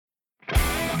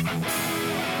We're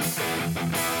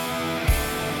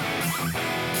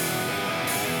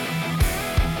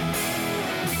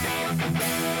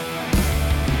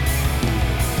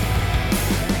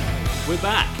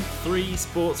back. 3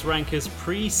 Sports Rankers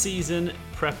pre-season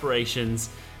preparations.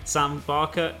 Sam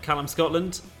Barker, Callum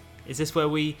Scotland. Is this where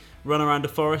we run around a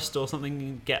forest or something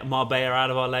and get Marbella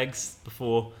out of our legs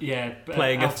before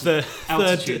playing a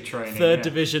third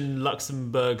division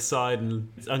Luxembourg side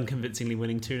and unconvincingly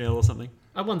winning 2-0 or something?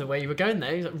 I wonder where you were going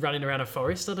there, running around a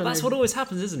forest. I don't know. That's what always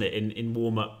happens, isn't it, in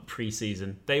warm-up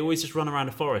pre-season? They always just run around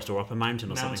a forest or up a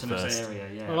mountain or something first. Area,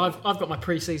 yeah. Well, I've got my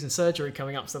pre-season surgery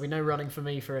coming up, so there'll be no running for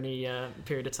me for any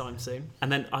period of time soon. And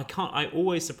then I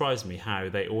always surprise me how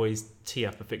they always tee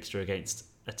up a fixture against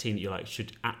a team that you like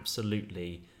should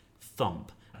absolutely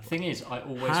thump. The thing is, I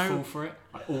always fall for it.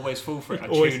 I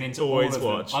tune into always all of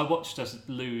watch. them. I watched us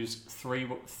lose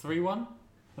 3-1.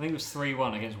 I think it was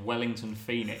 3-1 against Wellington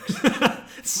Phoenix.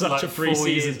 Such a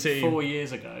pre-season team. 4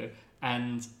 years ago,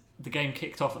 and the game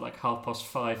kicked off at like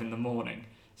 5:30 in the morning.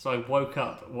 So I woke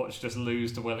up, watched us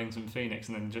lose to Wellington Phoenix,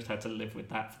 and then just had to live with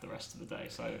that for the rest of the day.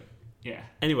 So, yeah.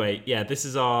 Anyway, this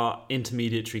is our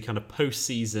intermediary kind of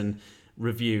post-season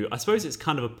review. I suppose it's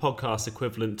kind of a podcast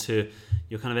equivalent to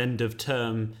your kind of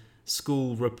end-of-term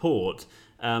school report.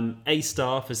 A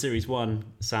star for Series 1,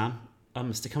 Sam.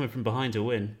 Still coming from behind to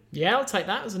win. Yeah, I'll take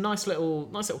that. It was a nice little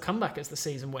comeback as the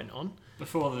season went on.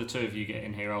 Before the two of you get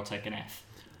in here, I'll take an F.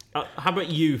 How about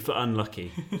you for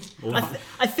unlucky?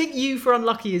 I think you for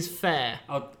unlucky is fair.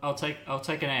 I'll take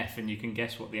an F, and you can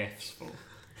guess what the F's for.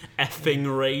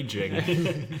 Effing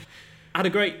raging.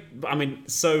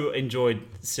 So enjoyed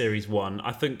Series 1.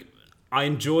 I think I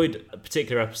enjoyed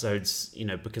particular episodes,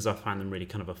 because I found them really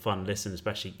kind of a fun listen,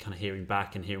 especially kind of hearing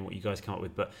back and hearing what you guys come up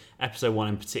with. But episode 1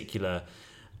 in particular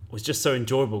was just so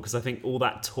enjoyable because I think all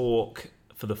that talk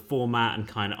for the format and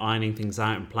kind of ironing things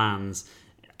out and plans,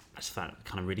 I just found it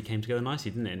kind of really came together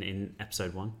nicely, didn't it, in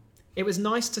episode 1? It was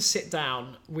nice to sit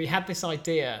down. We had this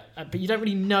idea, but you don't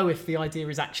really know if the idea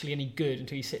is actually any good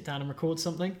until you sit down and record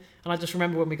something. And I just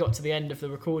remember when we got to the end of the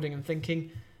recording and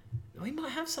thinking, we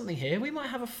might have something here. We might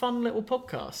have a fun little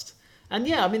podcast. And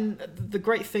the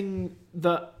great thing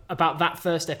about that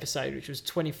first episode, which was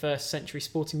 21st Century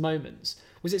Sporting Moments,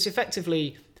 was it's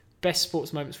effectively best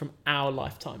sports moments from our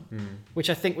lifetime, which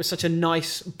I think was such a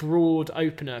nice, broad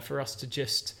opener for us to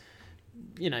just,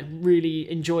 really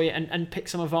enjoy it and pick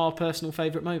some of our personal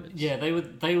favourite moments. Yeah, they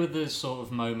were the sort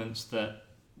of moments that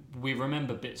we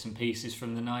remember bits and pieces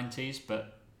from the 90s,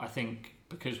 but I think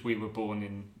because we were born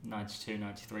in 92,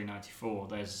 93, 94,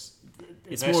 it's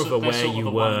more of a where you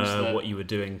were, what you were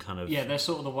doing kind of. Yeah, they're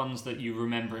sort of the ones that you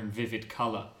remember in vivid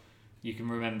colour. You can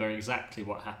remember exactly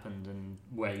what happened and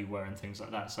where you were and things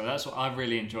like that. So that's what I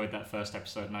really enjoyed that first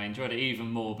episode, and I enjoyed it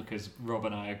even more because Rob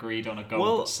and I agreed on a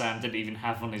goal that Sam didn't even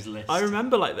have on his list. I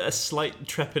remember a slight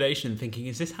trepidation thinking,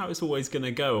 is this how it's always going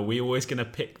to go? Are we always going to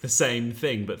pick the same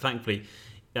thing? But thankfully,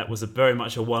 that was very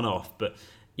much a one-off. But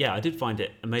yeah, I did find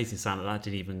it amazing, Sam, that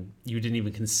you didn't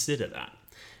even consider that.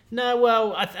 No,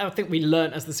 well, I think we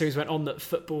learnt as the series went on that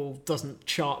football doesn't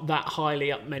chart that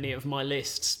highly up many of my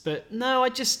lists. But no,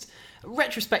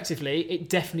 retrospectively, it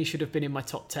definitely should have been in my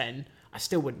top 10. I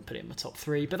still wouldn't put it in my top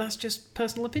 3, but that's just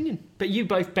personal opinion. But you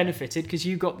both benefited because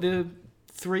you got the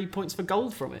 3 points for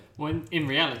gold from it. Well, in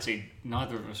reality,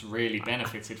 neither of us really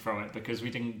benefited from it because we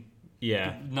didn't.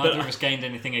 Yeah, neither of us gained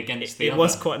anything against the other. It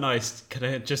was quite nice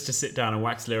kind of just to sit down and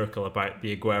wax lyrical about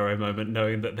the Aguero moment,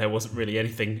 knowing that there wasn't really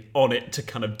anything on it to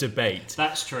kind of debate.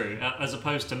 That's true, as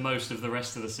opposed to most of the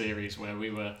rest of the series where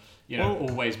we were,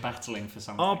 always battling for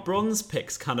something. Our bronze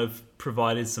picks kind of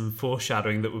provided some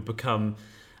foreshadowing that would become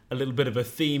a little bit of a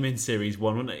theme in Series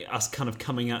 1, wasn't it? Us kind of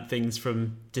coming at things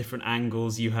from different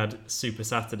angles. You had Super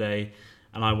Saturday,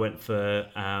 and I went for,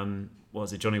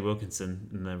 Johnny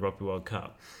Wilkinson in the Rugby World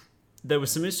Cup. There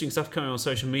was some interesting stuff coming on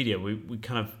social media.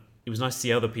 It was nice to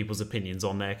see other people's opinions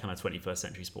on their kind of 21st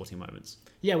century sporting moments.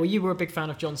 Yeah, well, you were a big fan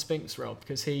of John Spinks, Rob,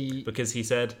 because he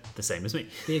said the same as me.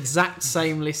 The exact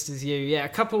same list as you. Yeah, a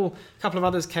couple of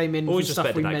others came in Always from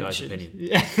stuff we mentioned. Guy's opinion.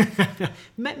 Yeah.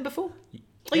 Met him before?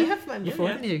 Oh, you have met him before,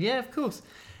 haven't you? Yeah, of course.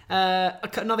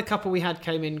 Another couple we had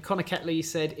came in. Connor Ketley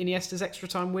said Iniesta's extra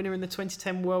time winner in the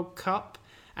 2010 World Cup.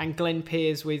 And Glenn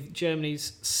Piers with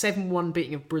Germany's 7-1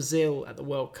 beating of Brazil at the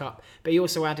World Cup. But he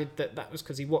also added that was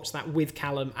because he watched that with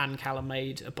Callum, and Callum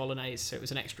made a bolognese, so it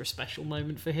was an extra special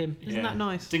moment for him. Isn't that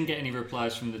nice? Didn't get any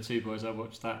replies from the two boys I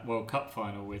watched that World Cup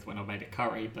final with when I made a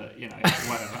curry, but,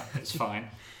 whatever, it's fine.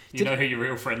 You know who your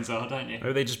real friends are, don't you?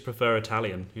 Maybe they just prefer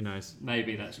Italian, who knows?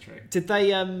 Maybe that's true. Did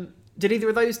either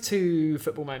of those two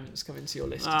football moments come into your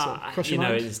list at all?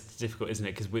 It's difficult, isn't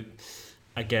it? Because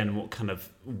again, what kind of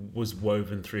was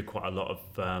woven through quite a lot of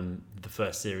the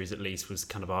first series, at least, was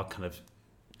kind of our kind of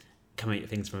coming at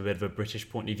things from a bit of a British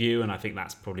point of view, and I think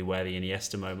that's probably where the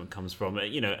Iniesta moment comes from.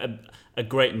 You know, a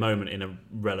great moment in a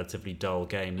relatively dull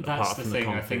game. That's apart the from thing.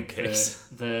 the I think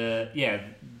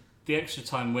the extra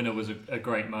time winner was a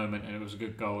great moment, and it was a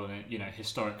good goal, and it,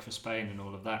 historic for Spain and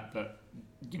all of that. But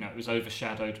it was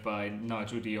overshadowed by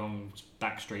Nigel de Jong's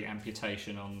backstreet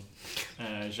amputation on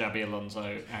Xabi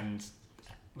Alonso, and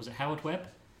was it Howard Webb?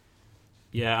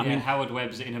 Yeah, I mean, Howard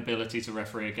Webb's inability to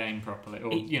referee a game properly,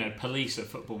 or police a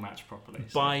football match properly.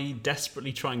 So. By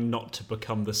desperately trying not to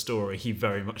become the story, he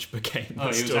very much became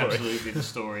the story. He was absolutely the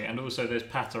story, and also there's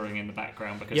pattering in the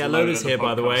background because Lola's here,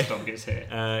 by the way. Dog is here.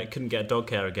 Couldn't get dog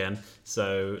care again,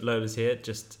 so Lola's here.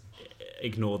 Just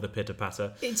ignore the pitter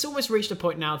patter. It's almost reached a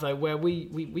point now, though, where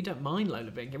we don't mind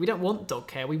Lola being here. We don't want dog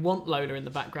care. We want Lola in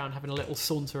the background having a little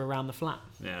saunter around the flat.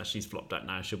 Yeah, she's flopped out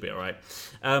now. She'll be all right.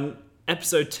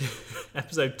 Episode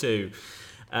 2.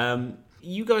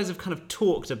 You guys have kind of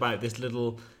talked about this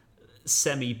little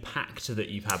semi-pact that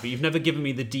you've had, but you've never given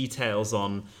me the details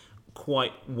on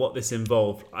quite what this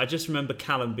involved. I just remember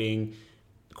Callum being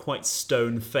quite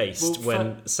stone-faced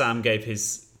when Sam gave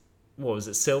his, what was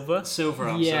it, silver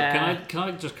answer. Yeah. Can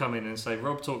I just come in and say,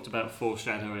 Rob talked about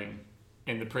foreshadowing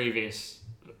in the previous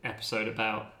episode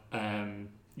about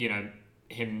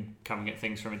him coming at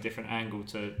things from a different angle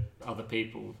to other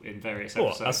people in various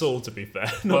episodes. That's all, to be fair.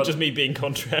 Not just me being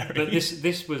contrary. But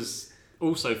this was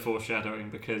also foreshadowing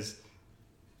because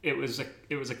it was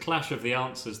a clash of the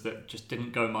answers that just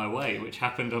didn't go my way, which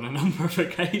happened on a number of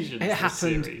occasions. It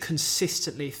happened series.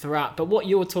 consistently throughout. But what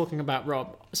you're talking about,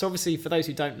 Rob, so obviously for those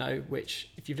who don't know, which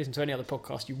if you've listened to any other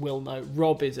podcast you will know,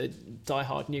 Rob is a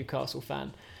diehard Newcastle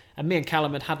fan. And me and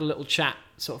Callum had a little chat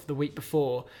sort of the week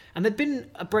before, and there'd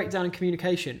been a breakdown in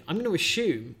communication. I'm going to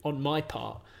assume on my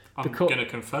part. I'm going to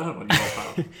confirm on your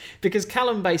part. Because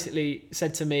Callum basically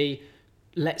said to me,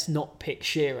 let's not pick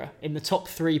Shearer in the top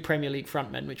 3 Premier League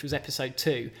frontmen, which was episode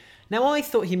 2. Now, I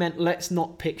thought he meant let's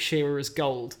not pick Shearer as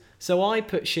gold. So I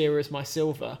put Shearer as my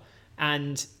silver,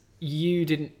 and you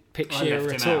didn't pick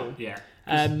Shearer at all. Yeah.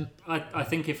 I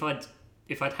think if I'd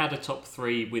had a top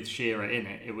 3 with Shearer in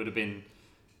it, it would have been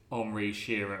Henry,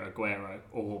 Shearer, Aguero,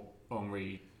 or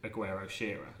Henry, Aguero,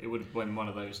 Shearer. It would have been one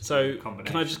of those two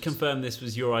combinations. Can I just confirm this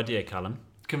was your idea, Callum?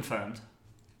 Confirmed.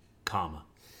 Karma.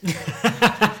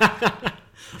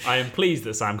 I am pleased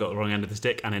that Sam got the wrong end of the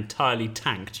stick and entirely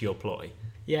tanked your ploy.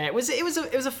 Yeah, it was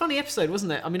a funny episode,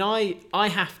 wasn't it? I mean, I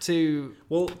have to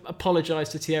apologise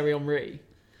to Thierry Henry.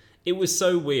 It was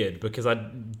so weird because I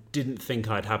didn't think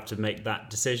I'd have to make that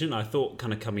decision. I thought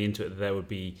kind of coming into it that there would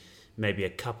be maybe a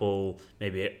couple,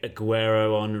 maybe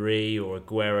Aguero, Henry, or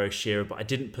Aguero, Shearer, but I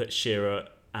didn't put Shearer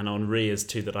and Henry as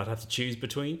 2 that I'd have to choose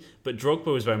between. But Drogba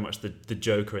was very much the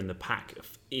joker in the pack,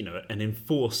 an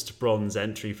enforced bronze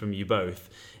entry from you both,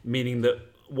 meaning that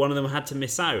one of them had to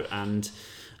miss out. And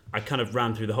I kind of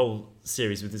ran through the whole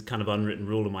series with this kind of unwritten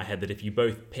rule in my head that if you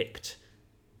both picked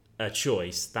a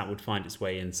choice, that would find its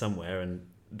way in somewhere, and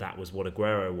that was what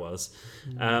Aguero was.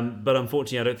 But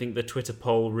unfortunately, I don't think the Twitter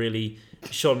poll really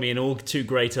shone me in all too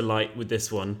great a light with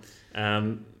this one.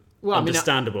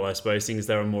 Understandable, I suppose, seeing as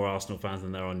there are more Arsenal fans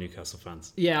than there are Newcastle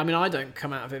fans. Yeah, I mean, I don't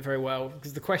come out of it very well,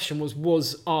 because the question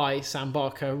was I, Sam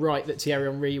Barker, right that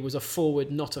Thierry Henry was a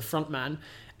forward, not a front man?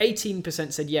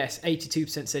 18% said yes,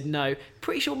 82% said no.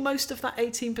 Pretty sure most of that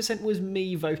 18% was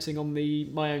me voting on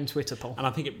my own Twitter poll. And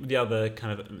I think the other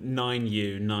kind of 9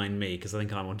 you, 9 me, because I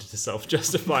think I wanted to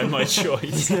self-justify my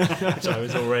choice, which I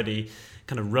was already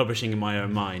kind of rubbishing in my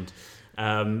own mind.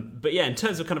 But yeah, in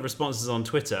terms of kind of responses on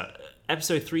Twitter,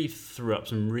 episode 3 threw up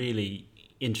some really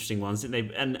interesting ones, didn't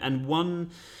they? And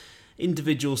one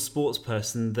individual sports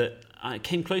person that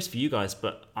came close for you guys,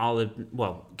 but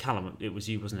Callum, it was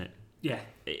you, wasn't it? Yeah.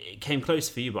 It came close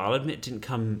for you, but I'll admit it didn't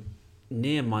come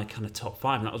near my kind of top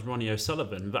 5, and that was Ronnie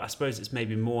O'Sullivan. But I suppose it's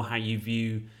maybe more how you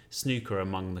view snooker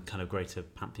among the kind of greater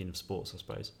pantheon of sports, I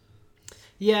suppose.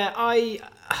 Yeah,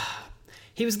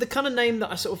 he was the kind of name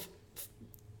that I sort of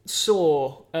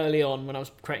saw early on when I was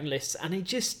creating lists, and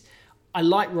I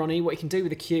like Ronnie. What he can do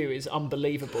with a Q is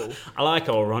unbelievable. I like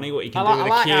old Ronnie. What he can do with a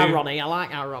Q. I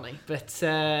like our Ronnie, but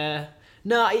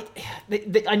no,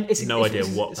 it's no idea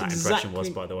what that impression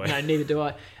was, by the way. No, neither do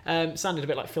I. Sounded a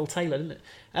bit like Phil Taylor, didn't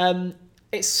it?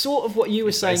 It's sort of what you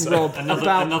were saying, Rob.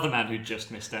 Another man who just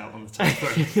missed out on the top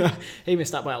 3. He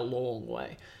missed out by a long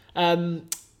way.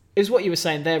 It was what you were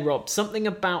saying there, Rob. Something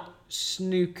about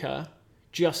snooker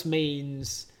just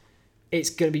means it's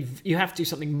going to be. You have to do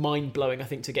something mind blowing, I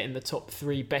think, to get in the top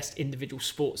 3 best individual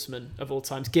sportsmen of all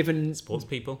times. Given sports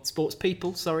people,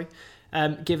 sorry.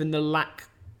 Given the lack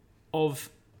of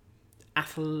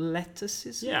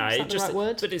athleticism. Yeah, is that the right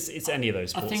word? But it's any of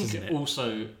those sports, I think isn't it?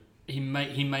 also he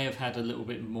may have had a little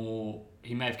bit more.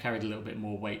 He may have carried a little bit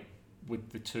more weight with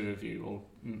the two of you, or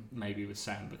maybe with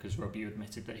Sam, because Rob, you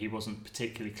admitted that he wasn't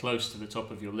particularly close to the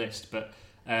top of your list, but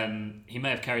he may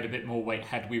have carried a bit more weight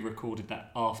had we recorded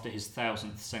that after his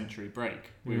 1000th century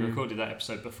break. We recorded that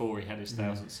episode before he had his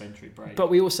 1000th century break. But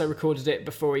we also recorded it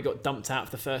before he got dumped out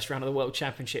of the first round of the World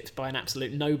Championships by an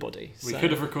absolute nobody. We So-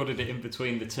 could have recorded it in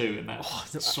between the two in that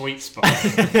sweet spot.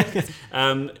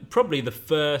 Probably the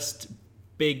first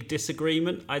big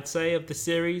disagreement, I'd say, of the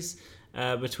series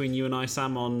between you and I,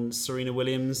 Sam, on Serena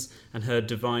Williams and her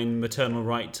divine maternal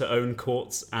right to own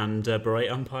courts and berate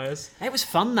umpires. It was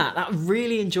fun, that. I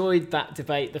really enjoyed that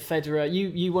debate. The Federer,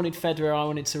 you wanted Federer, I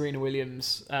wanted Serena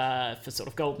Williams for sort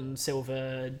of gold and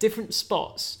silver, different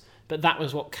spots. But that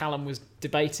was what Callum was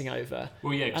debating over.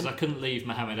 Well, yeah, because I couldn't leave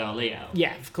Muhammad Ali out.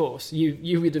 Yeah, of course.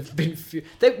 You would have been...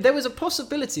 There was a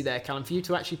possibility there, Callum, for you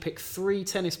to actually pick 3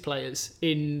 tennis players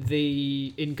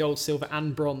in gold, silver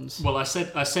and bronze. Well, I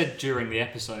said during the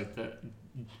episode that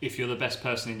if you're the best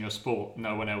person in your sport,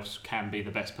 no one else can be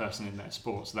the best person in their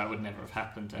sport. So that would never have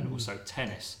happened. And also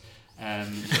tennis.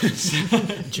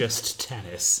 Just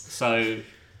tennis. So,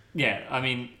 yeah, I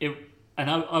mean,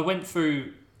 I went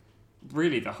through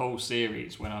really the whole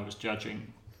series when I was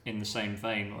judging in the same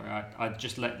vein, where I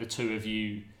just let the two of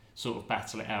you sort of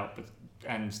battle it out,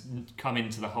 and come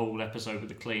into the whole episode with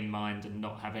a clean mind and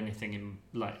not have anything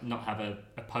not have a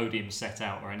podium set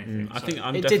out or anything. I think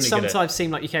I'm It definitely did good at- sometimes seem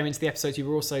like you came into the episodes you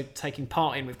were also taking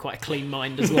part in with quite a clean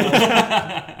mind as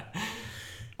well.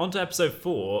 On to episode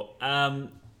 4.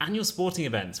 Annual sporting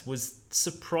events was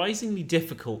surprisingly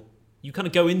difficult. You kind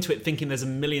of go into it thinking there's a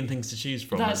million things to choose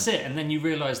from. That's it, and then you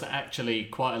realise that actually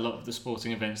quite a lot of the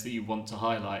sporting events that you want to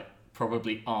highlight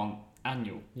probably aren't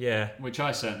annual. Yeah. Which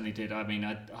I certainly did. I mean,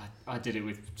 I did it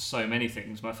with so many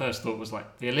things. My first thought was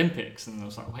like the Olympics, and I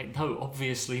was like, wait, no,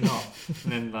 obviously not.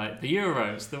 And then like the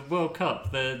Euros, the World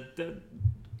Cup, the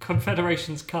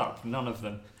Confederations Cup, none of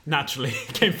them. Naturally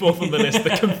came forth on the list, the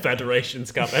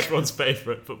Confederations Cup, everyone's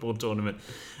favourite football tournament.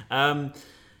 I've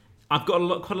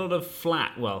got quite a lot of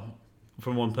flack, well,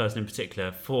 from one person in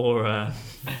particular, for a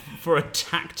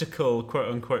tactical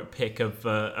quote unquote pick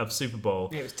of Super Bowl.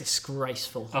 It was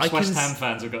disgraceful. Us West Ham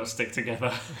fans have got to stick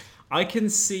together. I can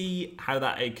see how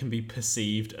that it can be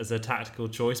perceived as a tactical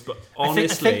choice, but I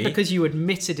honestly, think because you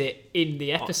admitted it in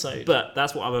the episode. But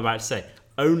that's what I'm about to say.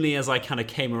 Only as I kind of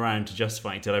came around to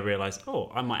justifying it did I realise,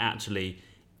 I might actually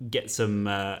get some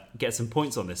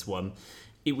points on this one.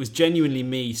 It was genuinely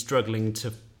me struggling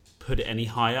to put it any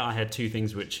higher. I had 2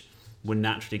 things which were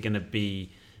naturally going to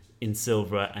be in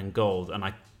silver and gold,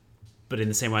 but in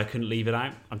the same way I couldn't leave it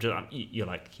out. You're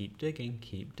like, keep digging,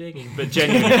 but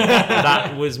genuinely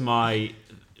that was my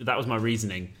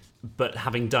reasoning. But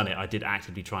having done it, I did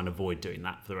actively try and avoid doing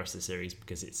that for the rest of the series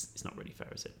because it's not really fair,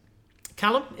 is it?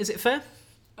 Callum, is it fair?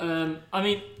 I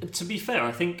mean, to be fair,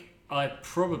 I think I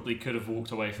probably could have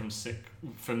walked away from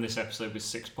this episode with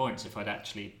 6 points if I'd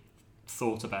actually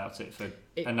thought about it for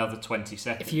another 20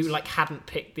 seconds. If you hadn't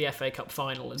picked the FA Cup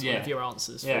final as one of your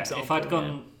answers, for example. If I'd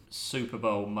gone Super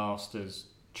Bowl, Masters,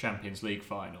 Champions League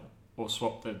final, or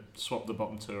swap the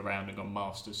bottom 2 around and gone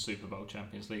Masters, Super Bowl,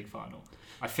 Champions League final,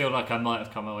 I feel like I might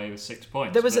have come away with 6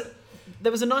 points.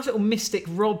 There was a nice little Mystic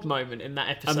Rob moment in that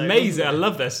episode. Amazing, I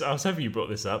love this. I was hoping you brought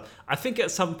this up. I think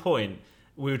at some point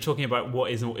we were talking about what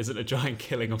is and what isn't a giant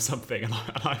killing or something, and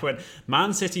I went,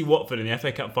 Man City Watford in the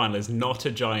FA Cup final is not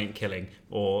a giant killing,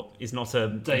 or is not a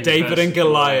David and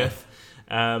Goliath.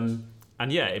 And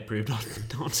yeah, it proved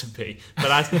not to be.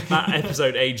 But that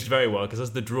episode aged very well, because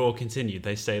as the draw continued,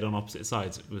 they stayed on opposite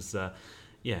sides. It was,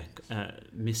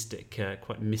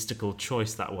 quite mystical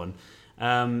choice, that one.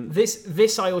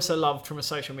 This I also loved from a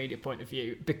social media point of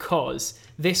view, because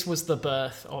this was the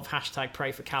birth of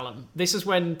 #PrayForCallum. This is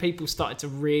when people started to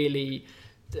really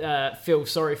feel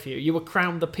sorry for you. You were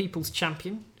crowned the People's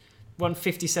Champion, won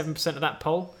 57% of that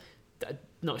poll.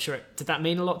 Not sure, did that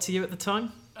mean a lot to you at the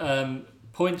time?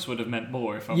 Points would have meant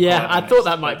more if I'm Yeah, I thought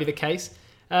that might be the case.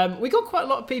 We got quite a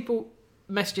lot of people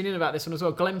messaging in about this one as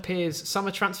well. Glenn Pear's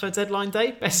summer transfer deadline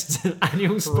day, best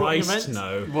annual sporting event.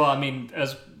 No. Well, I mean,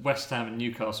 as West Ham and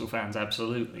Newcastle fans,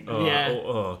 absolutely.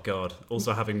 Oh God.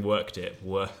 Also, having worked it,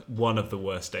 one of the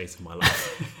worst days of my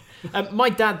life. My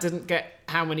dad didn't get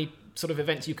how many sort of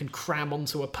events you can cram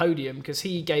onto a podium, because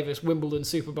he gave us Wimbledon,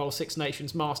 Super Bowl, Six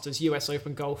Nations, Masters, US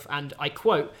Open golf, and I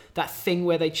quote, that thing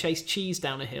where they chase cheese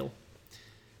down a hill.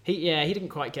 He didn't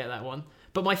quite get that one.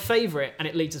 But my favourite, and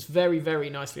it leads us very, very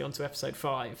nicely onto episode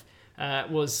 5,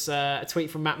 was a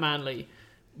tweet from Matt Manley,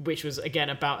 which was again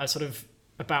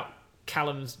about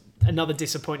Callum's another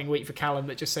disappointing week for Callum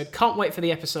that just said, can't wait for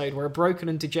the episode where a broken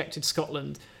and dejected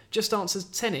Scotland just answers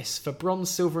tennis for bronze,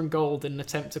 silver and gold in an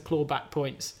attempt to claw back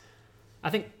points. I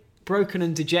think broken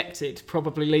and dejected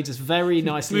probably leads us very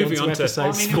nicely Moving onto on to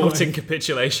episode sporting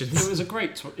capitulations. It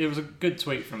was a good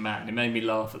tweet from Matt, and it made me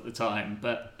laugh at the time.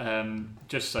 But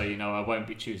just so you know, I won't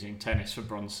be choosing tennis for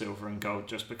bronze, silver, and gold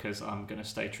just because I'm going to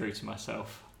stay true to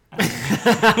myself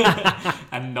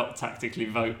and not tactically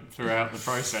vote throughout the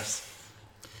process.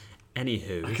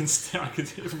 Anywho, I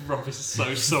can. Rob is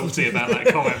so salty about that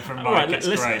comment from Mike. Right, it's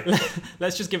great.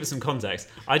 Let's just give it some context.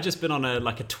 I'd just been on a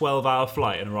 12-hour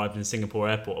flight and arrived in Singapore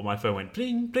airport, and my phone went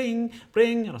bling, bling,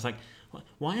 bling, and I was like,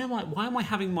 why am I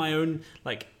having my own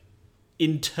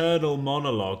internal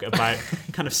monologue about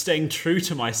kind of staying true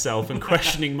to myself and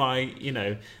questioning my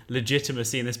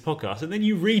legitimacy in this podcast? And then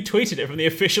you retweeted it from the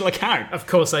official account. Of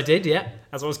course I did, yeah.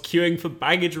 As I was queuing for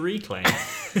baggage reclaim.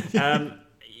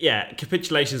 Yeah,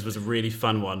 Capitulations was a really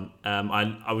fun one.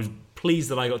 I was pleased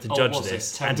that I got to judge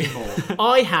this. Tell me more.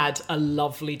 I had a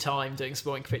lovely time doing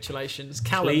Sporting Capitulations.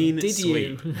 Callum, Clean did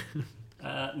sweep. you?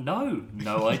 No,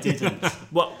 I didn't.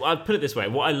 Well, I'd put it this way.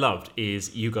 What I loved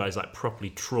is you guys properly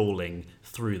trawling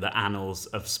through the annals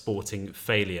of sporting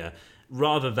failure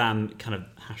rather than kind of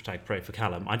hashtag pray for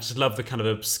Callum. I just love the kind of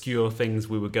obscure things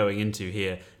we were going into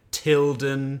here.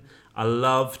 Tilden. I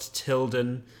loved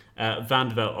Tilden. Van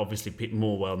der Velde, obviously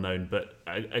more well-known, but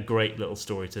a great little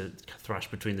story to thrash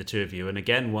between the two of you. And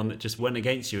again, one that just went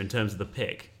against you in terms of the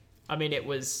pick. I mean, it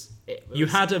was... You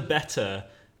had a better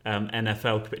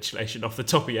NFL capitulation off the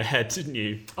top of your head, didn't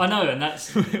you? I know, and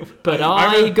that's... But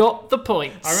I got the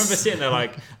points. I remember sitting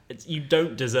there you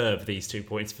don't deserve these 2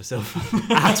 points for silver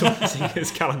at all,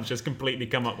 because Callum's just completely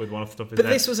come up with one off the top of his head.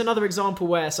 But this was another example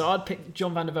where, so I'd pick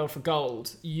John Van der Velde for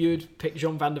gold, you'd pick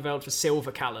John Van der Velde for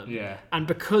silver, Callum. Yeah. And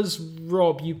because,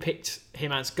 Rob, you picked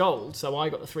him as gold, so I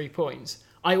got the 3 points,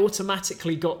 I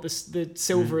automatically got the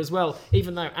silver as well,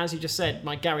 even though, as you just said,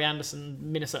 my Gary Anderson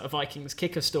Minnesota Vikings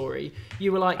kicker story,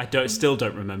 you were like... I still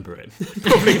don't remember it.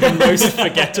 Probably the most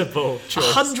forgettable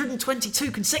choice.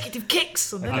 122 consecutive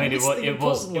kicks! I mean, it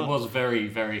was very,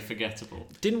 very forgettable.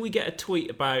 Didn't we get a tweet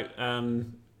about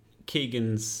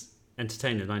Keegan's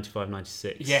Entertainer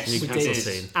 95-96? Yes, we Newcastle did.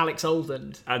 team? Alex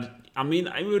Oldland. And I mean,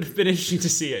 it would have been interesting to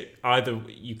see it. Either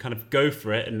you kind of go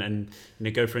for it and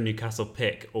go for a Newcastle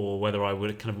pick, or whether I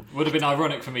would kind of... Would have been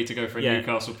ironic for me to go for a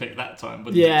Newcastle pick that time,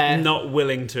 wouldn't it? Not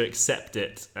willing to accept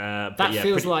it. That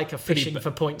feels like a fishing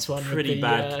for points one. Pretty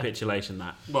bad capitulation,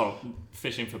 that. Well,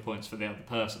 fishing for points for the other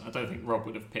person. I don't think Rob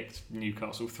would have picked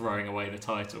Newcastle throwing away the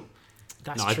title.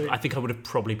 That's true. I think I would have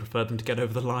probably preferred them to get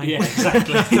over the line. Yeah,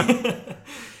 exactly.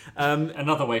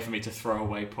 Another way for me to throw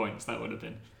away points, that would have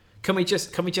been... Can we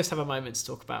just have a moment to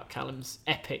talk about Callum's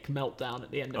epic meltdown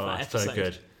at the end of that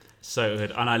episode? So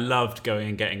good. And I loved going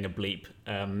and getting a bleep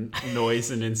noise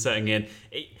and inserting in.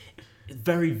 It's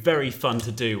very, very fun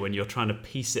to do when you're trying to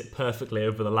piece it perfectly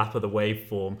over the lap of the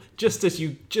waveform, just as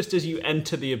you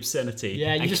enter the obscenity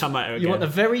and come out again. You want the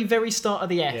very, very start of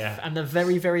the F and the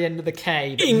very, very end of the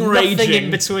K, but Enraging. Nothing in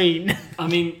between. I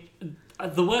mean,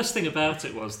 the worst thing about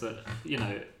it was that,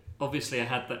 obviously I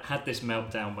had this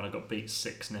meltdown when I got beat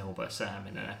 6-0 by Sam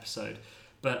in an episode,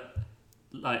 but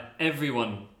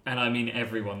everyone, and I mean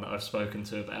everyone that I've spoken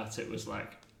to about it, was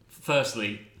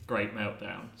firstly, great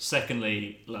meltdown.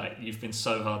 Secondly, you've been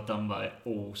so hard done by it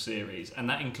all series, and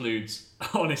that includes,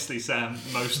 honestly, Sam,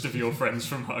 most of your friends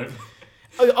from home.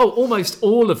 Oh, almost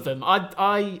all of them.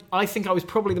 I think I was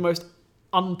probably the most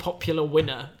unpopular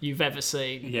winner you've ever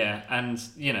seen. Yeah, and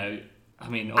I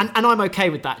mean, and I'm okay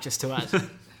with that, just to add.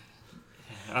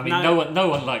 I mean, no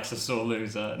one likes a sore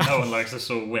loser. No one likes a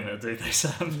sore winner, do they,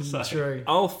 Sam? So. True.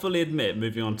 I'll fully admit,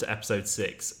 moving on to episode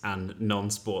 6 and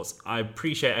non-sports, I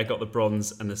appreciate I got the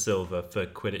bronze and the silver for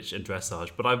Quidditch and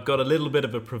dressage, but I've got a little bit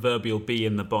of a proverbial bee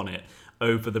in the bonnet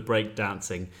over the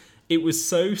breakdancing. It was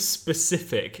so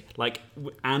specific,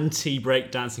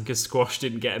 anti-breakdancing, because squash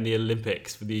didn't get in the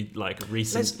Olympics for the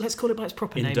recent. Let's call it by its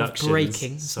proper name of inductions.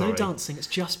 breaking. Sorry. No dancing, it's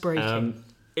just breaking.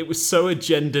 It was so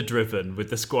agenda-driven with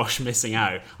the squash missing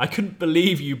out. I couldn't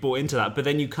believe you bought into that, but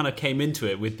then you kind of came into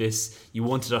it with this. You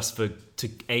wanted us to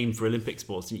aim for Olympic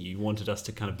sports, didn't you? You wanted us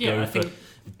to kind of go for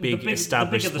big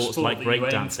established sports like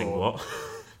breakdancing. What?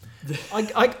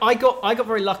 I got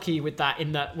very lucky with that,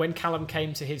 in that when Callum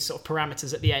came to his sort of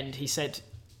parameters at the end, he said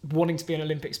wanting to be an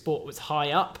Olympic sport was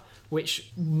high up,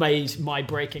 which made my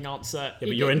breaking answer... Yeah,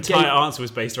 but your entire answer was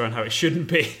based around how it shouldn't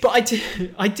be. But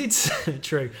I did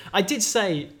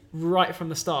say right from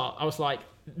the start, I was like,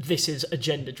 this is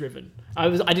agenda driven.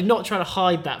 I did not try to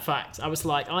hide that fact. I was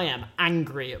like, I am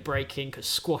angry at breaking because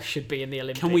squash should be in the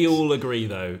Olympics. Can we all agree,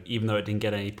 though, even though it didn't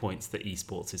get any points, that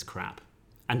esports is crap?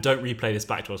 And don't replay this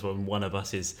back to us when one of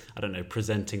us is, I don't know,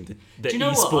 presenting the Do you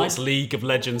know esports League of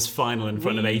Legends final in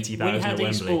front of 80,000 at Wembley. We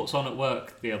had esports on at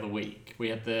work the other week. We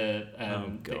had the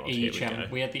God,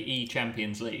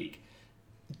 E-Champions League.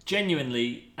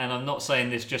 Genuinely, and I'm not saying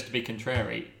this just to be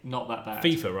contrary, not that bad.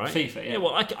 FIFA, right? FIFA, yeah.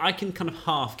 Well, I can kind of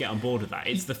half get on board with that.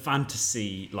 It's the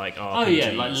fantasy, like, RPGs. Oh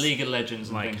yeah, like League of Legends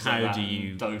and Like, things how like that. do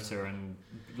you- And Dota and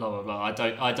blah blah blah.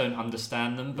 I don't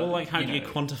understand them. But Well, like, how do you know,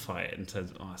 quantify it in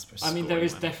terms of, I suppose... I mean, there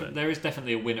is scoring, there is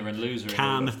definitely a winner and loser in all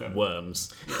Can of them.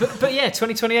 worms. But yeah,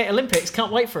 2028 Olympics.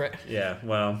 Can't wait for it. Yeah,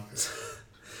 well...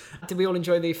 Did we all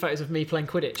enjoy the photos of me playing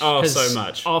Quidditch? Oh, 'Cause so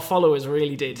much. Our followers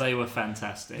really did. They were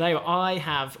fantastic. I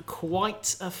have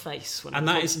quite a face when And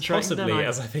I'm that is concentrating, possibly, don't I?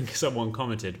 as I think someone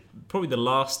commented, probably the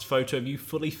last photo of you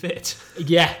fully fit.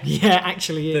 Yeah,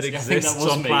 actually is. That I think that exists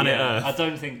was on me, planet yeah. Earth.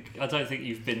 I don't think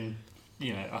you've been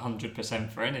 100%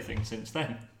 for anything since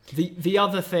then. The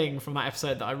other thing from that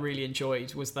episode that I really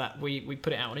enjoyed was that we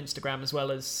put it out on Instagram as well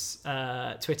as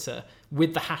Twitter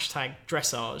with the hashtag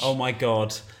dressage. Oh my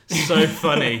god, so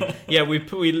funny. Yeah,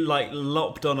 we like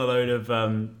lopped on a load of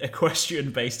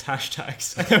equestrian based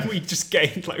hashtags and we just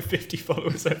gained like 50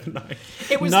 followers overnight.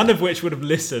 None of which would have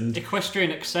listened.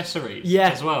 Equestrian accessories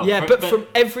Yeah, as well. yeah, but from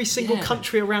every single yeah.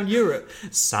 country around Europe.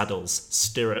 Saddles,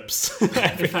 stirrups. In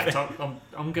fact,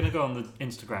 I'm going to go on the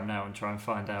Instagram now and try and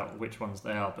find out which ones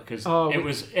they are because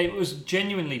it was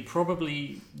genuinely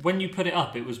probably when you put it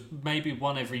up, it was maybe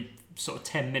one every sort of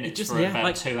 10 minutes for about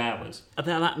like, 2 hours. Are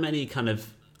there that many kind of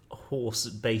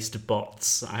horse-based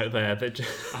bots out there that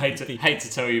just... I hate to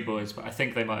tell you boys, but I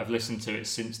think they might have listened to it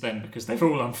since then because they've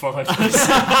all unfollowed us.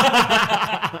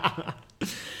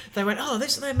 They went,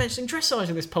 they're mentioning dressage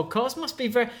in this podcast. Must be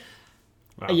very...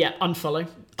 Well, yeah, unfollow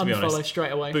honest,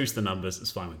 straight away. Boost the numbers,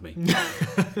 it's fine with me.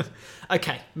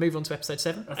 Okay, move on to episode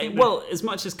 7. Well, as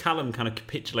much as Callum kind of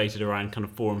capitulated around kind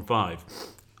of 4 and 5,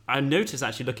 I noticed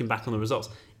actually looking back on the results,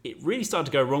 it really started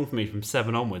to go wrong for me from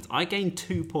 7 onwards. I gained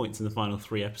 2 points in the final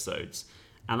 3 episodes.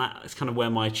 And that's kind of where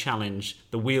my challenge,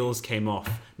 the wheels came off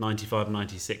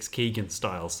 95-96 Keegan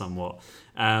style somewhat.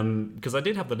 Because I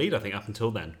did have the lead, I think, up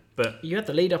until then. But you had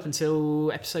the lead up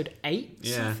until episode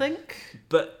 8, I think.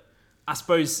 But I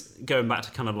suppose going back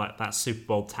to kind of like that Super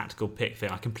Bowl tactical pick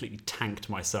thing, I completely tanked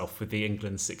myself with the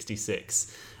England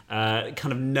 66. Kind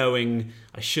of knowing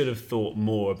I should have thought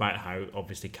more about how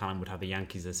obviously Callum would have the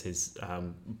Yankees as his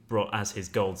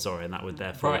gold, and that would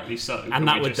therefore rightly so, and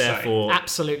that would therefore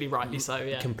absolutely rightly so,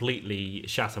 yeah, completely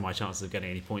shatter my chances of getting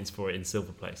any points for it in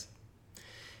silver place.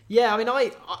 Yeah, I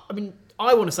mean,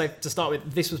 I want to say to start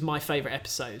with, this was my favourite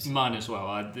episode. Mine as well.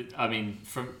 I mean,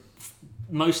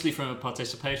 mostly from a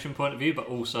participation point of view, but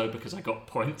also because I got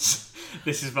points.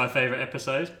 This is my favourite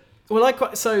episode.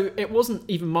 Well, so it wasn't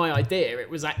even my idea. It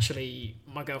was actually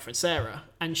my girlfriend Sarah,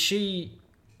 and she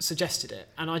suggested it.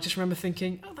 And I just remember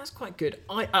thinking, oh, that's quite good.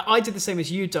 I did the same as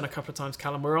you'd done a couple of times,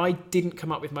 Callum, where I didn't come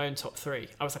up with my own top 3.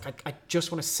 I was like, I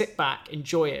just want to sit back,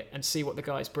 enjoy it, and see what the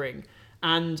guys bring.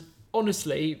 And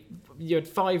honestly, you had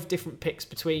 5 different picks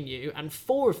between you, and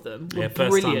 4 of them were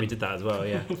first brilliant. time we did that as well,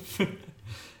 yeah.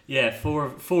 Yeah, four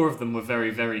of them were very,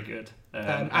 very good.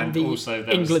 And the also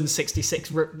England 66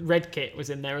 red kit was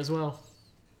in there as well.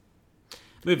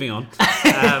 Moving on.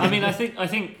 I mean, I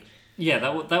think, yeah,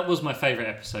 that was my favourite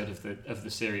episode of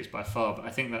the series by far. But I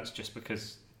think that's just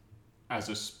because, as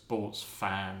a sports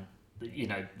fan,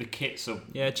 the kits are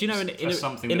do you know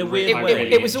in a weird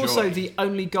way it was also the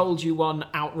only gold you won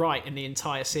outright in the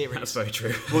entire series. That's very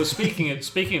true. Well, speaking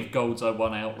of golds I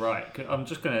won outright, I'm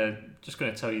just gonna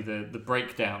tell you the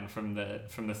breakdown from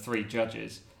the 3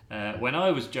 judges. When I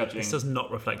was judging, this does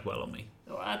not reflect well on me.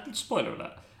 Spoiler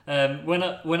alert.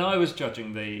 When I was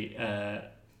judging the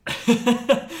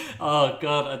oh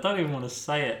god, I don't even want to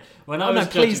say it. When I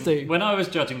was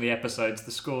judging the episodes,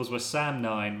 the scores were Sam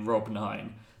 9, Rob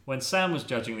 9. When Sam was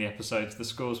judging the episodes, the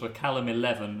scores were Callum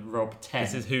 11, Rob 10.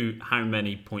 This is how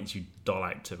many points you dole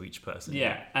out to each person.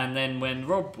 Yeah, and then when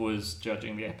Rob was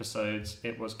judging the episodes,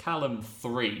 it was Callum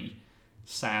 3,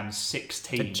 Sam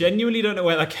 16. I genuinely don't know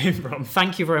where that came from.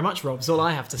 Thank you very much, Rob. That's all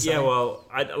I have to say. Yeah, well,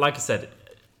 like I said,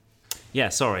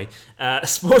 sorry.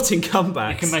 Sporting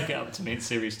comebacks. You can make it up to me in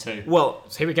Series 2. Well,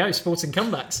 here we go, sporting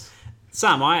comebacks.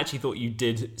 Sam, I actually thought you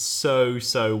did so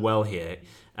well here.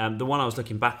 The one I was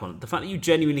looking back on, the fact that you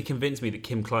genuinely convinced me that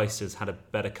Kim Clijsters had a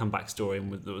better comeback story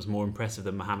and that was more impressive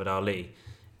than Muhammad Ali.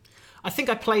 I think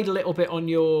I played a little bit on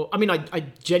your... I mean, I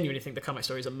genuinely think the comeback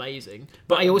story is amazing,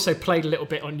 but I also played a little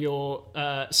bit on your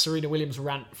Serena Williams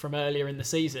rant from earlier in the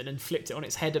season and flipped it on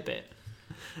its head a bit.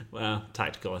 Well,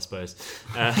 tactical, I suppose.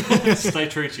 Stay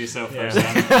true to yourself, though,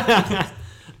 Sam.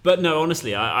 But no,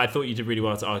 honestly, I thought you did really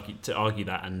well to argue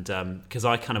that, and because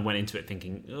I kind of went into it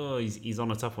thinking, oh, he's on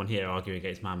a tough one here, arguing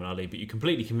against Muhammad Ali, but you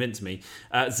completely convinced me.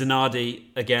 Zanardi,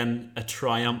 again, a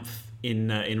triumph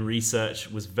in research,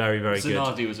 was very, very good.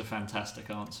 Zanardi was a fantastic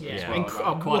answer as Yeah. well.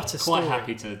 What a quite story.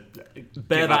 happy to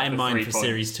Bear give that up in the mind 3 for points.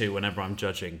 Series 2 whenever I'm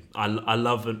judging. I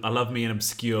love me an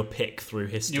obscure pick through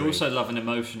history. You also love an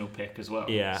emotional pick as well.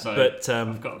 Yeah, so but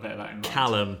I've got to bear that in mind.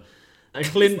 Callum,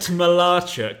 Clint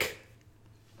Malarchuk,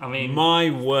 I mean, my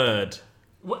word.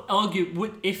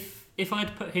 if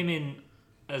I'd put him in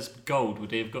as gold,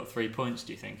 would he have got 3 points,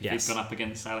 do you think? If Yes. he'd gone up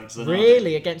against Alex Zanardi?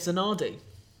 Really? Against Zanardi?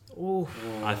 Oh,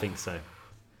 I think so.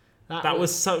 That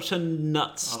was such a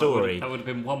nuts story. That would have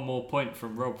been 1 more point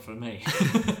from Rob for me.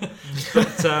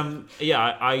 But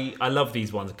I love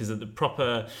these ones because of the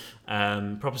proper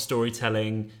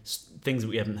storytelling, things that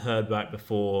we haven't heard about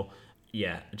before.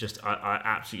 Yeah, just I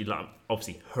absolutely love.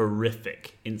 Obviously,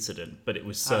 horrific incident, but it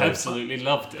was so. I absolutely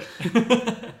loved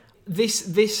it.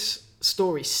 This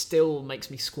story still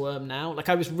makes me squirm now. Like,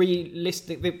 I was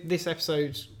re-listening. This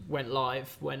episode went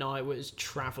live when I was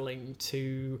travelling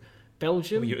to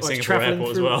Belgium. You were at I was Singapore travelling airport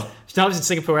as through- well. I was in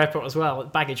Singapore airport as well,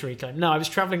 baggage reclaim. No, I was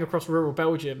travelling across rural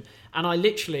Belgium, and I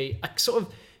sort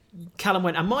of, Callum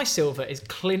went, and my silver is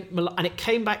Clint Mal-, and it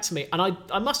came back to me, and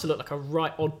I must have looked like a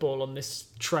right oddball on this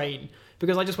train,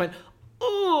 because I just went,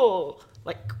 oh,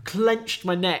 like clenched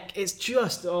my neck. It's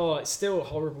just, it's still a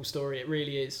horrible story. It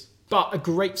really is. But a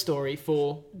great story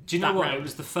for. Do you know that what? round. It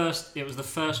was the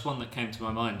first one that came to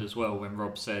my mind as well when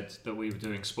Rob said that we were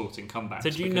doing sporting comebacks.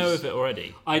 Did you because know of it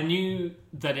already? I knew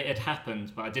that it had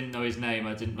happened, but I didn't know his name.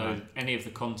 I didn't know Right. any of the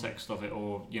context of it,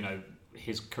 or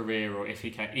his career, or if he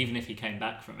came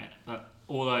back from it. But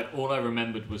all I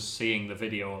remembered was seeing the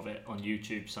video of it on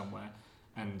YouTube somewhere,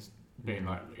 and being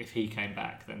like, if he came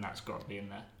back, then that's got to be in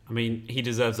there. I mean, he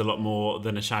deserves a lot more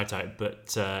than a shout out, but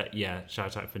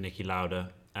shout out for Niki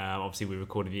Lauda. Obviously, we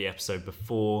recorded the episode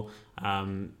before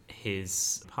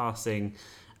his passing,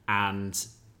 and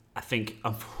I think,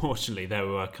 unfortunately, they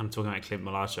were kind of talking about Clint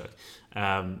Malarchuk.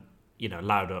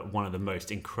 Lauda, one of the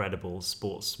most incredible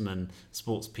sports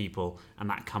people, and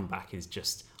that comeback is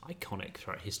just iconic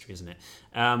throughout history, isn't it?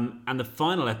 And the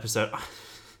final episode,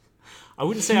 I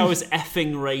wouldn't say I was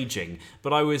effing raging,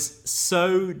 but I was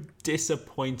so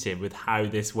disappointed with how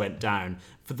this went down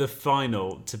for the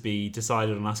final to be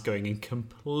decided on us going in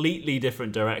completely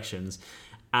different directions.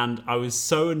 And I was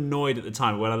so annoyed at the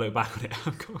time. When I look back on it,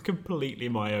 I've got completely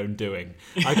my own doing.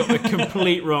 I got the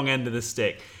complete wrong end of the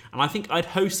stick. And I think I'd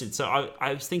hosted, so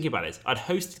I was thinking about this, I'd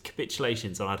hosted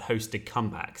capitulations and I'd hosted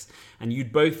comebacks. And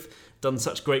you'd both done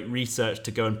such great research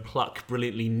to go and pluck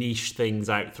brilliantly niche things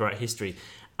out throughout history.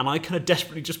 And I kind of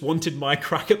desperately just wanted my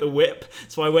crack at the whip.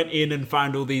 So I went in and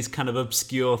found all these kind of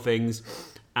obscure things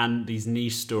and these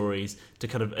niche stories to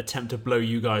kind of attempt to blow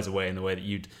you guys away in the way that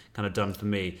you'd kind of done for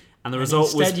me. And the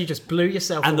result was... Instead, you just blew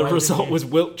yourself and away. the result was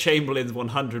Wilt Chamberlain's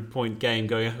 100-point game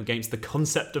going up against the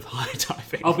concept of high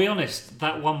diving. I'll be honest,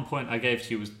 that 1 point I gave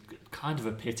to you was kind of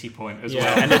a pity point as well.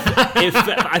 And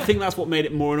I think that's what made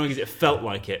it more annoying, is it felt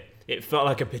like it. It felt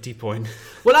like a pity point.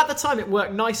 Well, at the time, it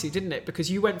worked nicely, didn't it?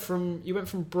 Because you went from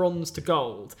bronze to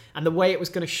gold, and the way it was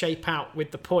going to shape out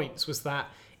with the points was that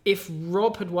if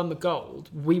Rob had won the gold,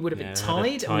 we would have been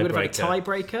tied, and we would have had a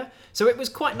tiebreaker. So it was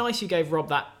quite nice you gave Rob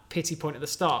that pity point at the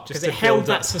start, because it held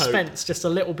that suspense just a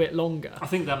little bit longer. I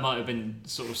think that might have been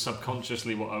sort of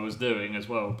subconsciously what I was doing as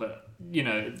well. But,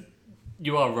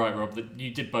 you are right, Rob, that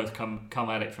you did both come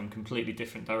at it from completely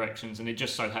different directions, and it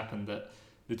just so happened that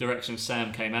the direction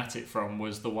Sam came at it from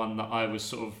was the one that I was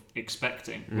sort of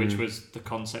expecting, which was the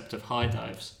concept of high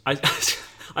dives.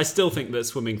 I still think that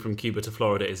swimming from Cuba to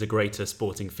Florida is a greater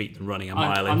sporting feat than running a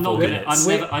mile in 4 minutes.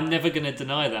 I'm never going to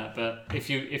deny that. But if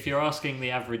you're asking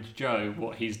the average Joe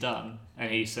what he's done,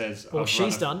 and he says, or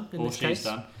she's done, in this case,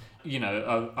 I'm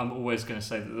always going to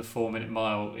say that the 4-minute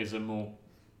mile is a more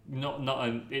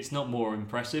it's not more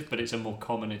impressive, but it's a more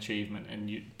common achievement,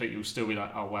 but you'll still be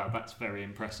like, oh wow, that's very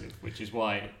impressive, which is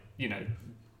why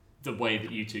the way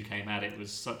that you two came at it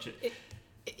was such a...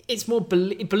 it's more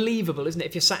believable, isn't it?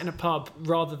 If you're sat in a pub,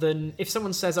 rather than if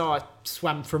someone says, "Oh, I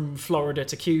swam from Florida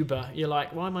to Cuba," you're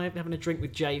like, "Why am I having a drink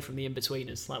with Jay from the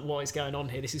In-Betweeners? Like, what is going on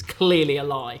here? This is clearly a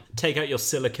lie." Take out your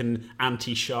silicon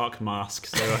anti-shark mask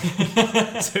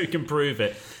so you can prove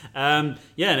it. And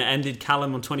it ended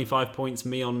Callum on 25 points,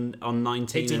 me on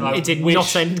 19. It did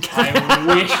not end Callum.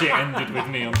 I wish it ended with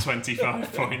me on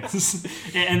 25 points.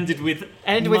 It ended with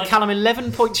Callum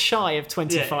 11 points shy of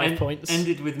 25 points.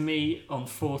 Ended with me on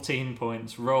 14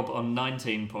 points, Rob on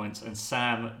 19 points, and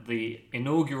Sam, the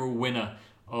inaugural winner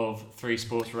of Three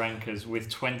Sports Rankers, with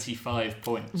 25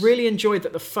 points. Really enjoyed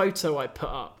that the photo I put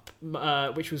up,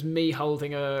 which was me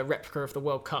holding a replica of the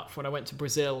World Cup when I went to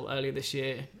Brazil earlier this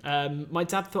year. My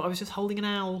dad thought I was just holding an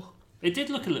owl. It did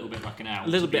look a little bit like an owl. A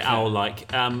little bit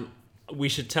owl-like. We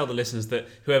should tell the listeners that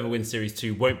whoever wins Series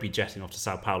 2 won't be jetting off to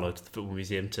Sao Paulo to the Football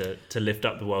Museum to lift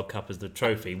up the World Cup as the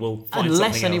trophy. We'll find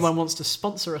Unless anyone else. wants to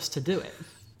sponsor us to do it.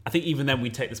 I think even then we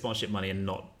take the sponsorship money and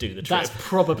not do the trip. That's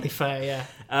probably fair, yeah.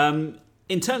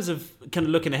 In terms of kind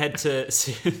of looking ahead to...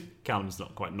 Callum's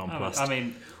not quite nonplussed. I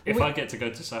mean, if I get to go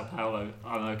to Sao Paulo,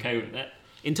 I'm okay with it.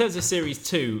 In terms of Series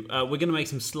 2, we're going to make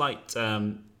some slight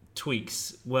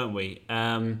tweaks, weren't we?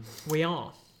 We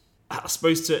are. I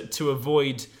suppose to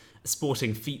avoid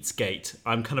sporting featsgate,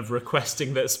 I'm kind of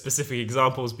requesting that specific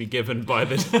examples be given by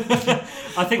the...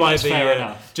 I think that's fair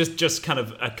enough. Just kind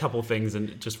of a couple things,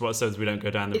 and just so that we don't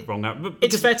go down the wrong route. But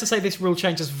It's fair to say this rule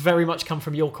change has very much come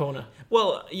from your corner.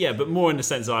 Well, yeah, but more in the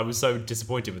sense that I was so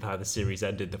disappointed with how the series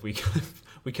ended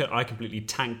that I completely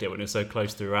tanked it when it was so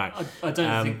close throughout. I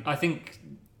think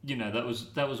that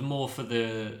was more for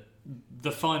the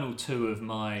final two of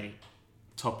my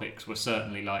topics were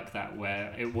certainly like that,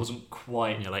 where it wasn't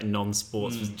quite like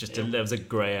non-sports was just there was a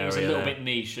grey area. It was a little bit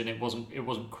niche, and it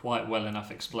wasn't quite well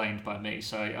enough explained by me.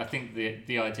 So I think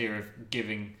the idea of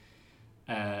giving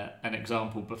an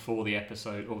example before the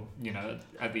episode, or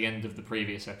at the end of the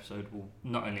previous episode, will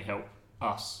not only help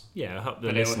us, help the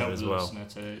but listener it will help as the well. listener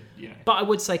to But I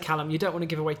would say, Callum, you don't want to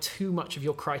give away too much of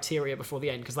your criteria before the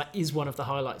end, because that is one of the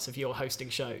highlights of your hosting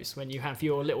shows, when you have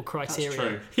your little criteria. That's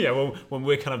true. Yeah, well, when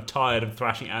we're kind of tired of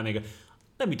thrashing it out, and they go,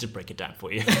 let me just break it down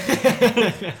for you.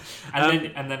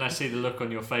 and then I see the look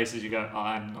on your face as you go,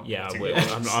 I'm not. Yeah,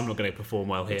 I'm not going to perform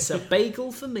well here. It's a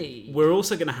bagel for me. We're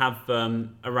also going to have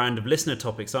a round of listener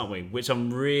topics, aren't we? Which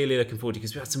I'm really looking forward to,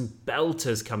 because we had some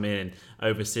belters come in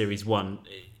over Series 1.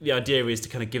 The idea is to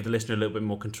kind of give the listener a little bit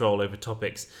more control over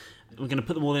topics. We're going to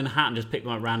put them all in a hat and just pick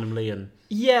them out randomly. And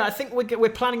yeah, I think we're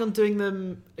planning on doing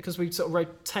them because we sort of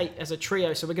rotate as a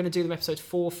trio. So we're going to do them episodes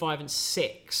 4, 5, and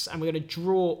 6, and we're going to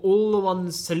draw all the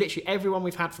ones. So literally everyone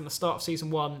we've had from the start of season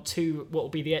 1 to what will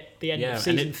be the end of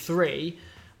season 3.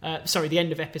 The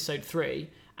end of episode 3,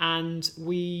 and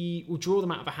we will draw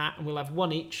them out of a hat, and we'll have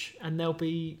one each, and they'll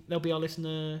be our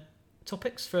listener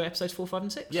topics for episodes 4, 5,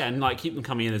 and 6. Yeah, and keep them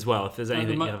coming in as well if there's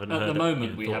anything you haven't heard. At the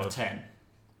moment, we have of. 10.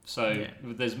 So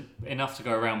there's enough to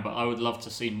go around, but I would love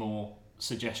to see more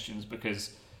suggestions,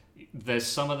 because there's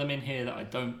some of them in here that I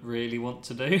don't really want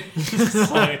to do.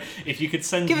 So if you could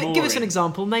send more give us an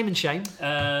example, name and shame.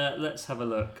 Let's have a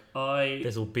look.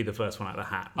 This will be the first one out of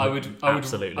the hat.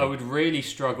 Absolutely. I would really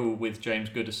struggle with James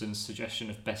Goodison's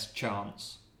suggestion of best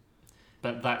chance,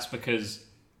 but that's because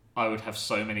I would have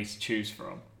so many to choose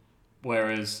from.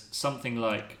 Whereas something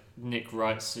like Nick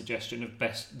Wright's suggestion of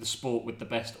the sport with the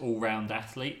best all-round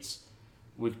athletes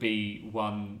would be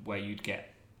one where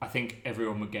I think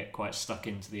everyone would get quite stuck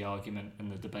into the argument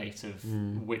and the debate of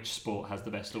which sport has the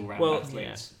best all-round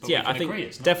athletes. But I think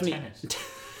it's not definitely. Tennis.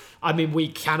 I mean, we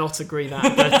cannot agree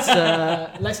that,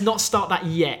 but let's not start that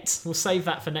yet. We'll save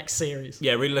that for next series.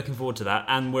 Yeah, really looking forward to that.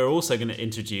 And we're also going to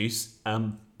introduce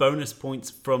bonus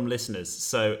points from listeners.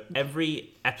 So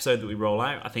every episode that we roll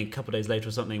out, I think a couple of days later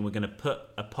or something, we're going to put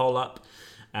a poll up,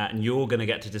 and you're going to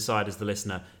get to decide as the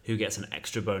listener who gets an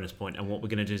extra bonus point. And what we're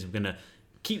going to do is we're going to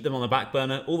keep them on the back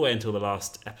burner all the way until the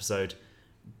last episode,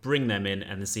 bring them in,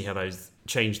 and then see how those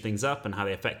change things up and how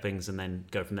they affect things, and then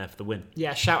go from there for the win.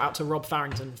 Yeah, shout out to Rob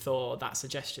Farrington for that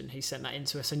suggestion. He sent that in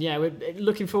to us, and yeah, we're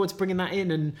looking forward to bringing that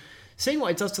in and seeing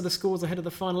what it does to the scores ahead of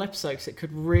the final episode, because it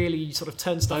could really sort of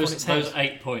turn stuff on its head. Those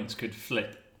 8 points could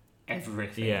flip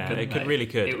everything. Yeah, it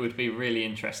could. It would be really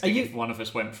interesting if one of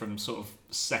us went from sort of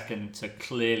second to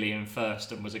clearly in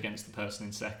first and was against the person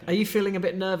in second. Are you feeling a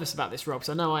bit nervous about this, Rob? Because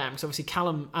I know I am, because obviously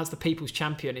Callum, as the people's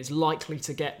champion, is likely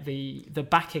to get the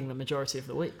backing the majority of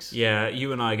the weeks. Yeah,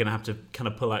 you and I are going to have to kind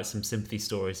of pull out some sympathy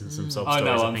stories and some sob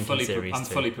stories. I'm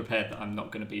fully prepared that I'm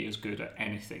not going to be as good at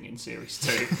anything in Series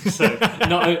 2. So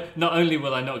not only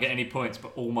will I not get any points,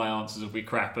 but all my answers will be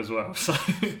crap as well. So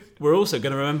we're also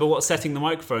going to remember what setting the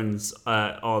microphones reference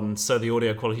on so the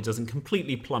audio quality doesn't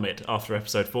completely plummet after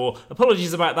episode 4.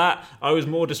 Apologies about that. I was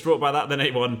more distraught by that than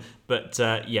anyone. But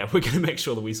yeah, we're going to make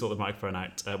sure that we sort the microphone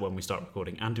out when we start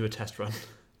recording and do a test run.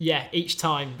 Yeah, each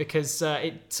time, because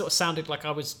it sort of sounded like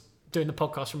I was doing the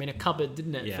podcast from in a cupboard,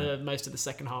 didn't it, for most of the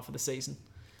second half of the season?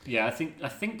 Yeah, I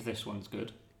think this one's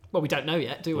good. Well, we don't know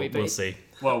yet, do we? We'll see.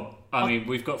 Well, I mean,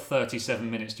 we've got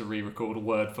 37 minutes to re-record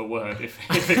word for word if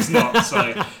it's not.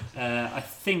 So I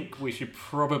think we should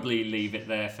probably leave it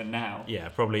there for now. Yeah,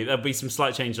 probably. There'll be some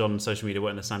slight changes on social media.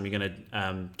 Won't there, Sam? You're going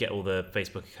to get all the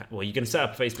Facebook... Well, you're going to set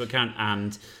up a Facebook account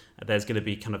and... There's going to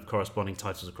be kind of corresponding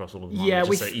titles across all of them. Yeah,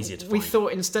 easier to we find.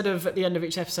 thought instead of at the end of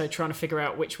each episode trying to figure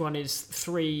out which one is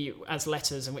 3 as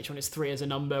letters and which one is 3 as a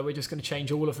number, we're just going to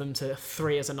change all of them to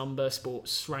 3 as a number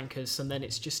sports rankers, and then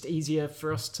it's just easier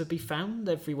for us to be found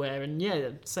everywhere. And yeah,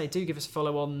 do give us a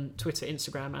follow on Twitter,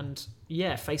 Instagram, and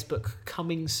yeah, Facebook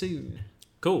coming soon.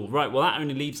 Cool. Right. Well, that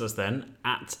only leaves us then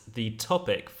at the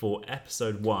topic for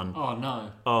episode 1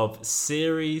 of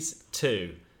series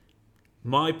 2.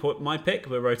 My pick,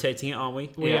 we're rotating it, aren't we?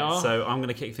 We are. So I'm going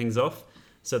to kick things off.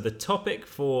 So the topic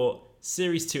for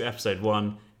Series 2, Episode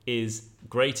 1 is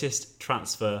greatest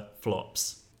transfer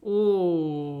flops.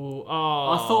 Ooh.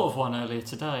 Oh. I thought of one earlier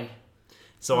today.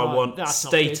 So I want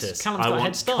status, I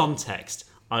want context,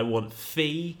 I want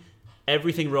fee,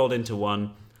 everything rolled into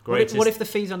one. Greatest... What if the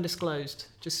fee's undisclosed?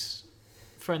 Just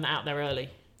throwing that out there early.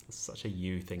 It's such a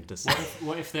you thing to say.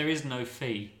 What if there is no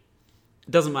fee? It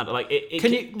doesn't matter.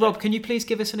 Rob, can you please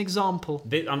give us an example?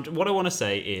 What I want to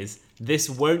say is this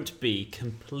won't be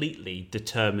completely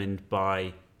determined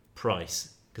by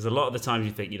price, because a lot of the times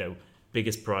you think,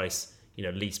 biggest price,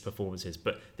 least performances.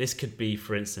 But this could be,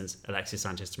 for instance, Alexis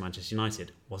Sanchez to Manchester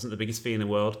United. Wasn't the biggest fee in the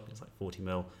world. It's like 40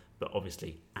 mil, but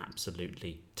obviously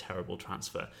absolutely terrible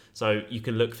transfer. So you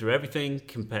can look through everything,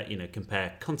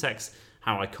 compare context,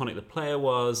 how iconic the player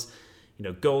was.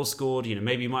 Goals scored,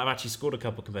 maybe you might have actually scored a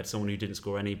couple compared to someone who didn't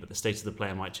score any, but the status of the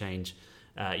player might change.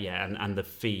 And the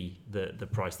fee, the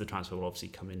price of the transfer will obviously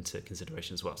come into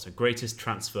consideration as well. So greatest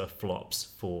transfer flops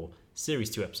for Series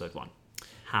 2, Episode 1.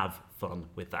 Have fun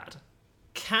with that.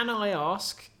 Can I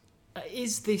ask,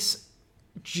 is this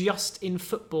just in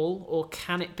football, or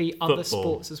can it be other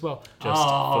sports as well? Just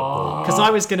football. Because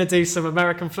I was going to do some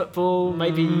American football,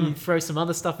 maybe throw some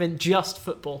other stuff in, just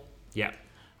football. Yeah.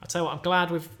 I tell you what, I'm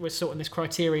glad we're sorting this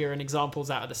criteria and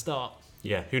examples out at the start.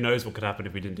 Yeah, who knows what could happen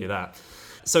if we didn't do that.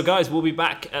 So guys, we'll be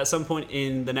back at some point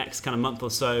in the next kind of month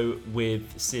or so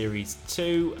with Series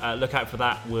 2. Look out for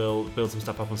that. We'll build some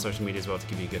stuff up on social media as well to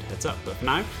give you a good heads up. But for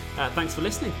now, thanks for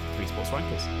listening. 3 Sports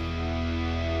Rankers.